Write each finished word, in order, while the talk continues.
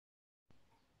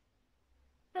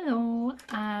Hello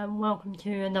and welcome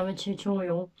to another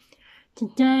tutorial.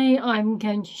 Today I'm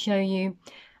going to show you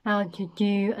how to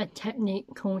do a technique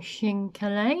called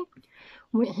Chine-Colle,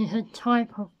 which is a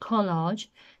type of collage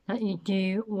that you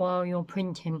do while you're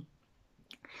printing.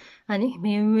 And it can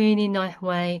be a really nice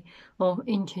way of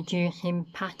introducing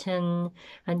pattern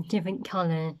and different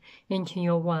colours into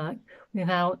your work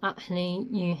without actually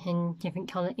using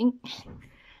different colour inks.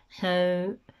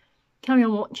 So carry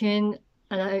on watching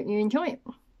and I hope you enjoy it.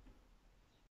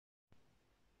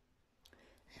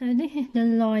 So this is the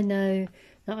lino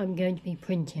that I'm going to be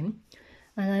printing,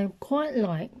 and I quite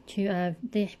like to have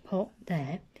this pot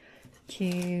there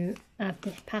to have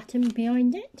this pattern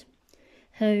behind it.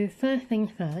 So first things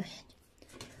first,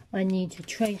 I need to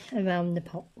trace around the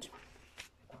pot.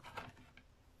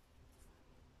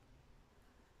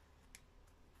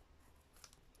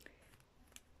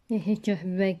 This is just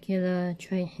regular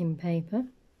tracing paper.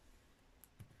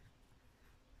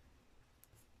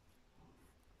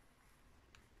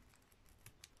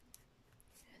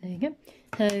 There you go.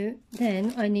 So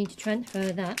then I need to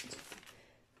transfer that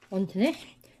onto this.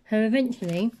 So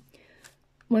eventually,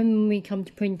 when we come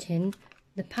to printing,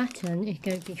 the pattern is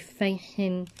going to be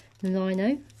facing the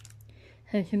lino.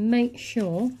 So to make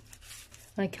sure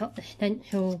I cut the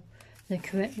stencil the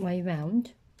correct way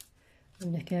round,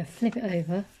 I'm just going to flip it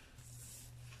over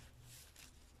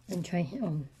and trace it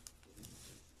on.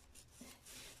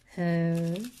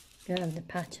 So go have the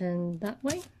pattern that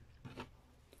way.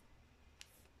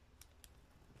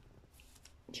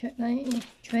 Check that it's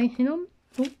tracing on.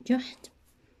 Oh, just.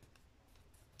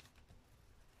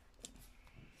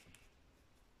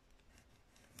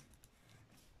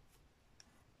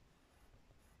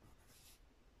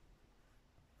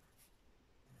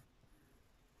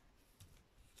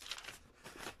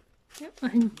 Yep, I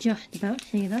can just about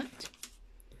see that.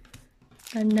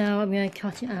 And now I'm going to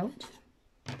cut it out.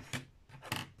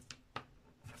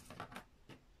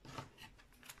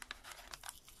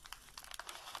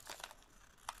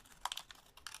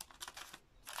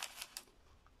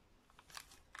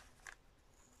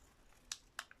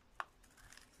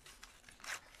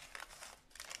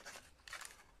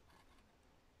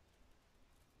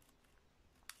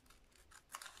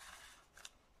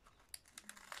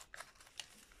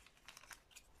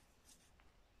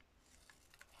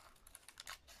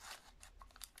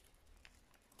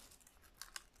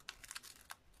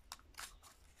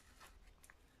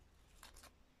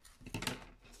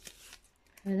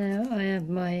 And now I have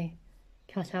my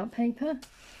cut out paper,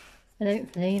 and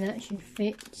hopefully that should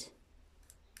fit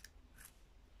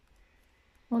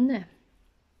on there.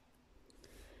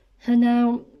 So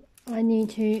now I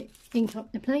need to ink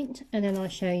up the plate, and then I'll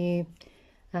show you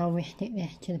how we stick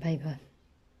this to the paper.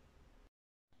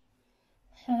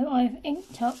 So I've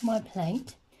inked up my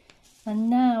plate,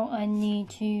 and now I need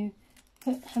to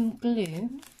put some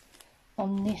glue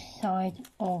on this side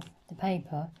of the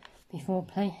paper before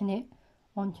placing it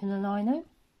onto the lino.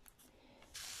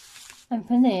 And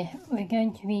for this we're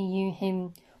going to be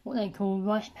using what they call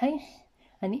rice paste,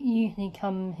 and it usually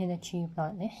comes in a tube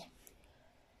like this,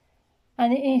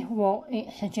 and it is what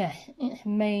it suggests. It's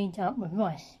made up with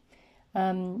rice.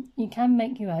 You can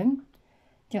make your own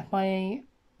just by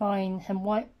buying some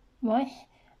white rice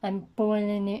and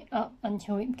boiling it up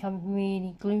until it becomes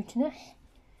really glutinous,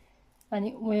 and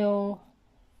it will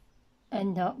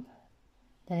end up,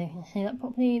 I don't know if you can see that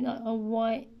properly, like a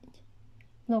white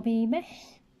blobby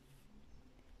mess.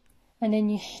 And then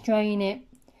you strain it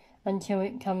until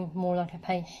it becomes more like a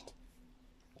paste.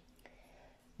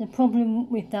 The problem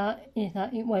with that is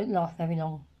that it won't last very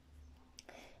long.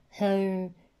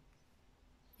 So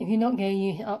if you're not going to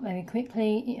use it up very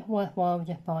quickly, it's worthwhile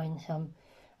just buying some.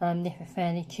 This is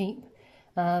fairly cheap,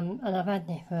 and I've had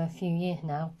this for a few years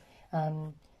now,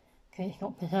 because it's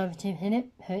got preservatives in it,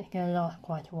 so it's going to last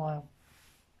quite a while.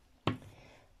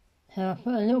 So I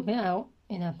put a little bit out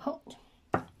in a pot,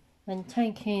 and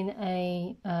taking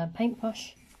a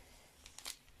paintbrush,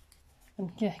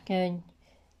 I'm just going,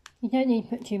 you don't need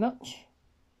to put too much.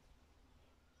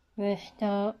 We'll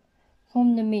start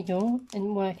from the middle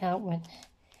and work outwards,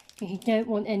 because you don't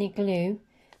want any glue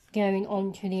going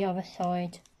onto the other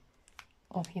side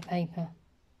of your paper.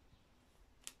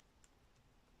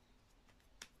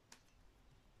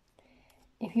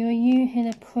 If you're using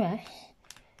a press,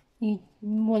 you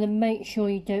want to make sure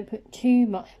you don't put too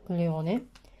much glue on it,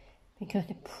 because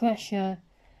the pressure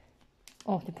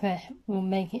of the press will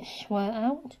make it swell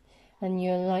out and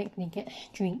you'll likely get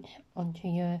streaks onto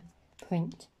your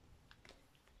print.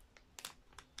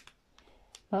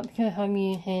 But because I'm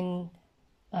using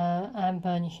hand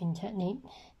burnishing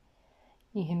techniques,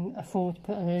 you can afford to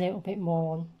put a little bit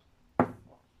more on.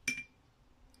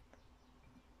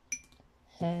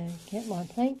 So get my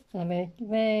plate and I'm going to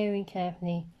very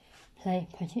carefully put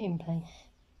it in place.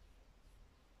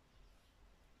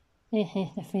 This is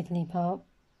the fiddly part.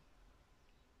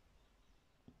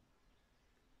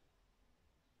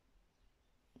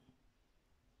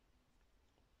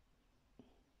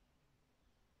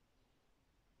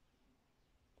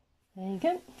 There you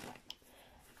go.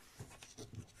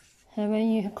 So I'm going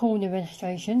to use a corner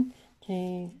illustration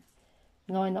to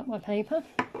line up my paper.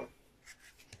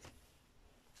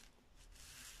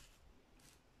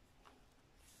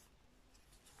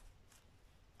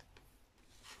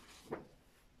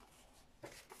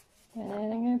 And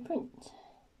then I'm going to print.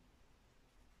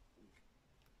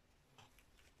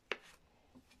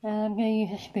 And I'm going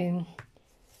to use a spoon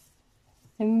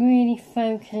and really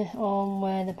focus on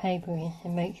where the paper is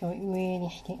and make sure it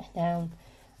really sticks down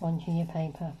onto your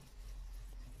paper.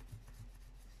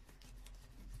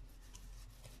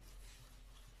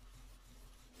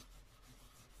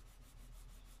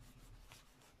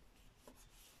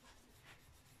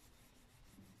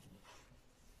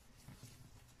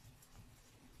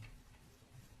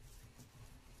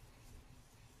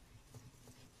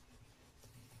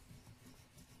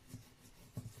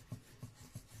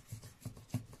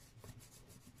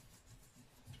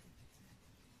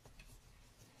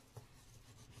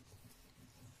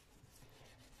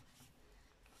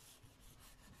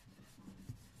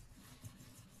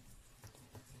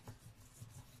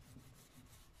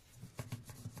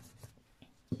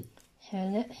 So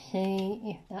let's see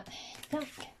if that's stuck.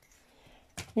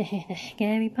 This is the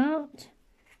scary part.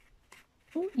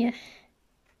 Oh yes.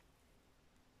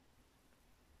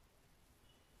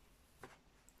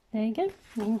 There you go. You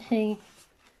can see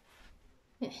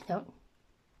it's stuck.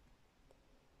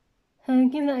 So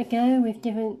give that a go with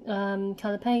different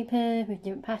colour paper, with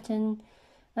different pattern,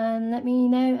 and let me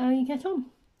know how you get on.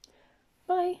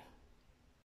 Bye.